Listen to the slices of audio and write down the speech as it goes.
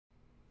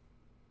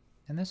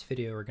In this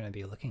video, we're going to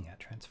be looking at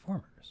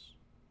transformers.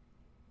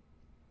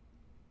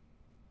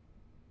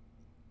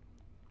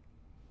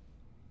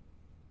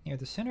 Near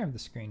the center of the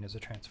screen is a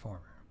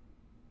transformer.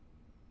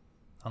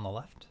 On the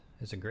left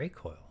is a gray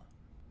coil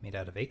made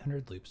out of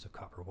 800 loops of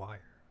copper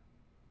wire.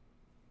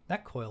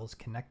 That coil is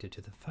connected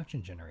to the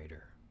function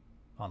generator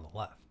on the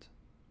left.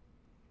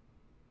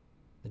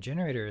 The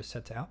generator is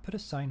set to output a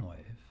sine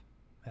wave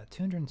at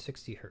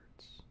 260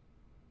 Hz.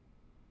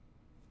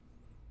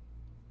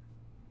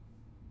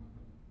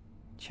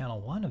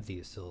 Channel 1 of the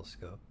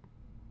oscilloscope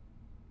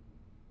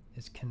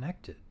is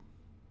connected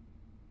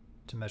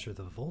to measure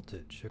the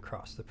voltage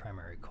across the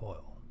primary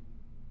coil.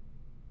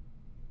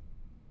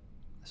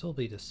 This will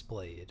be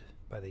displayed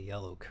by the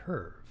yellow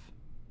curve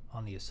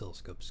on the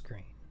oscilloscope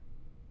screen.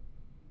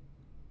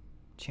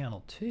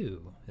 Channel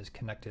 2 is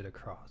connected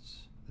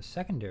across the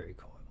secondary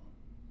coil.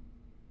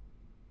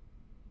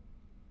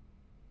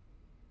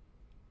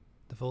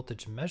 The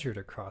voltage measured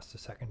across the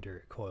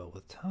secondary coil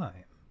with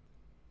time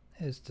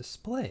is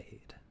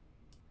displayed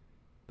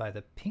by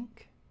the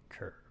pink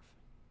curve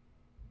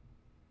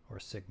or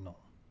signal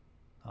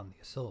on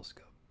the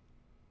oscilloscope.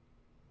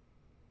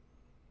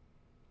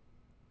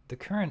 The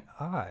current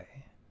I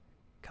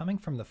coming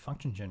from the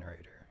function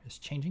generator is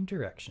changing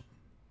direction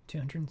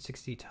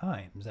 260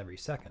 times every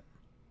second.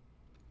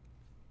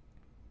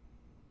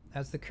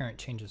 As the current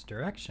changes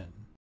direction,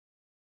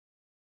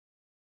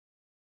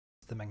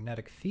 the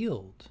magnetic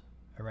field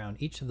around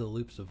each of the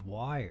loops of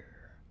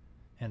wire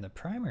and the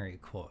primary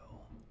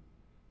coil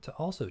to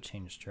also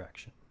change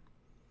direction.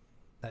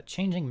 That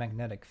changing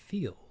magnetic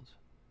field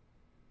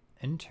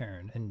in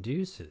turn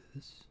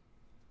induces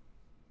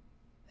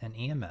an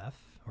EMF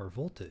or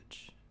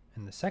voltage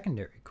in the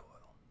secondary coil.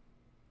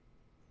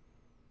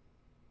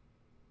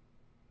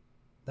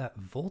 That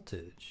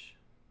voltage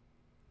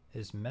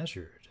is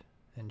measured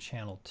in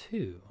channel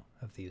 2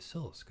 of the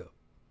oscilloscope.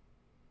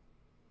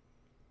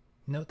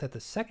 Note that the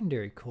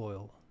secondary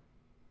coil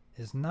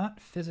is not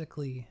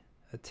physically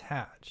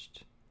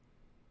attached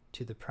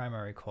to the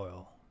primary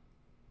coil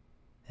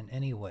in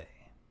any way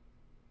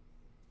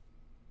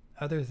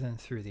other than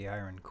through the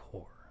iron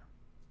core.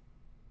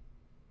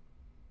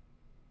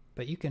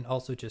 But you can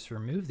also just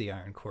remove the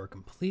iron core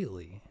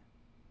completely,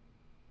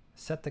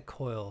 set the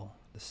coil,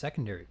 the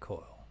secondary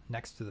coil,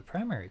 next to the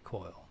primary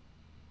coil,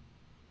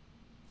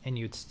 and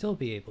you'd still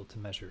be able to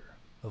measure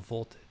a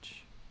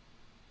voltage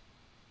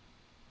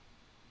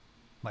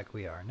like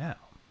we are now.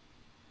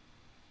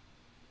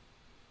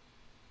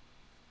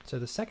 So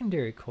the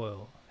secondary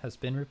coil has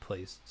been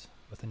replaced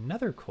with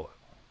another coil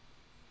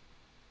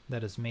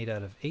that is made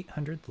out of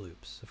 800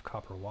 loops of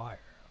copper wire.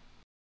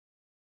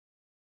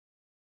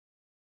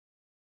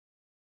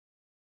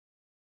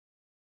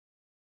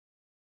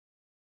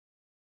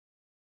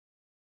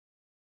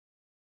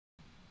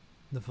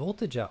 The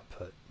voltage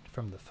output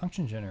from the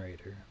function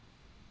generator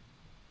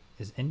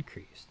is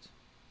increased,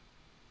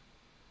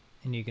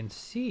 and you can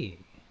see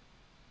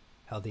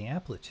how the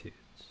amplitudes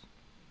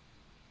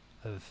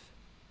of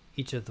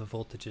each of the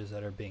voltages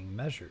that are being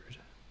measured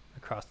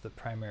across the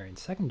primary and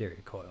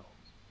secondary coils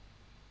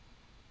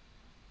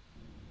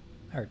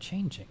are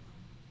changing.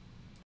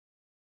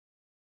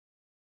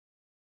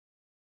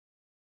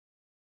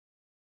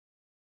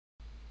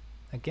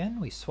 Again,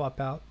 we swap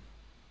out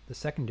the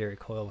secondary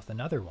coil with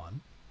another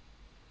one.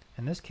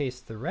 In this case,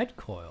 the red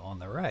coil on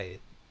the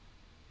right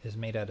is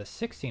made out of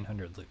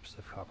 1600 loops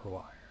of copper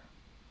wire.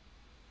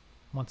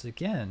 Once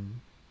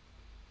again,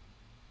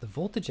 the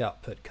voltage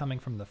output coming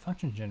from the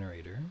function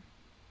generator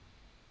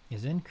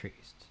is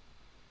increased,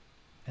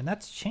 and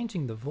that's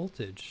changing the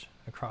voltage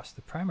across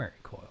the primary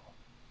coil.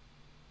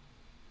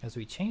 As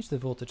we change the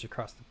voltage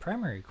across the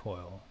primary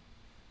coil,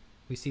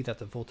 we see that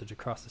the voltage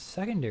across the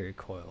secondary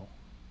coil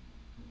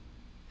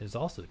is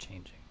also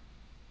changing.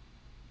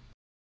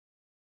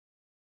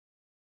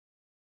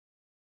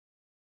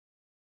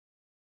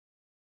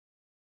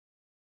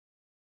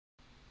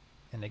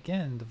 And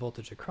again, the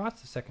voltage across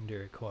the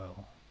secondary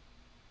coil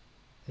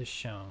is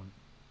shown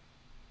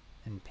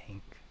in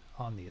pink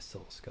on the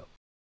oscilloscope.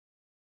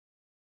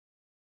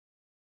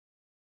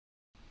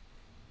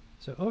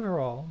 So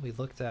overall, we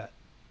looked at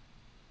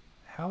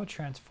how a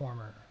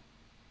transformer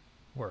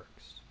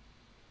works.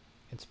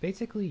 It's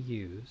basically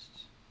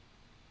used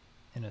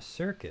in a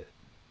circuit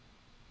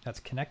that's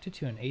connected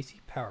to an AC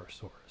power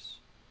source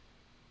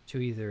to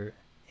either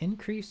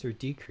increase or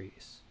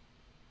decrease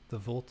the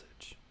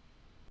voltage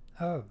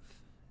of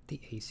the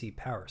AC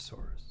power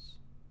source.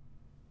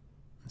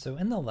 So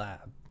in the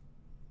lab,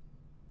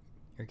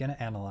 you're going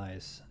to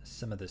analyze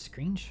some of the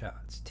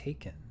screenshots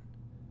taken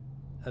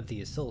of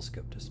the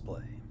oscilloscope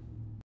display.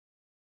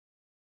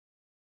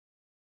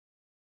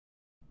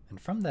 And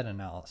from that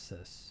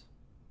analysis,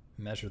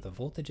 measure the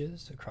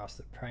voltages across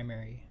the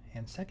primary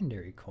and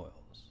secondary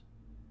coils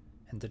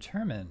and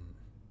determine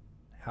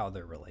how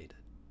they're related.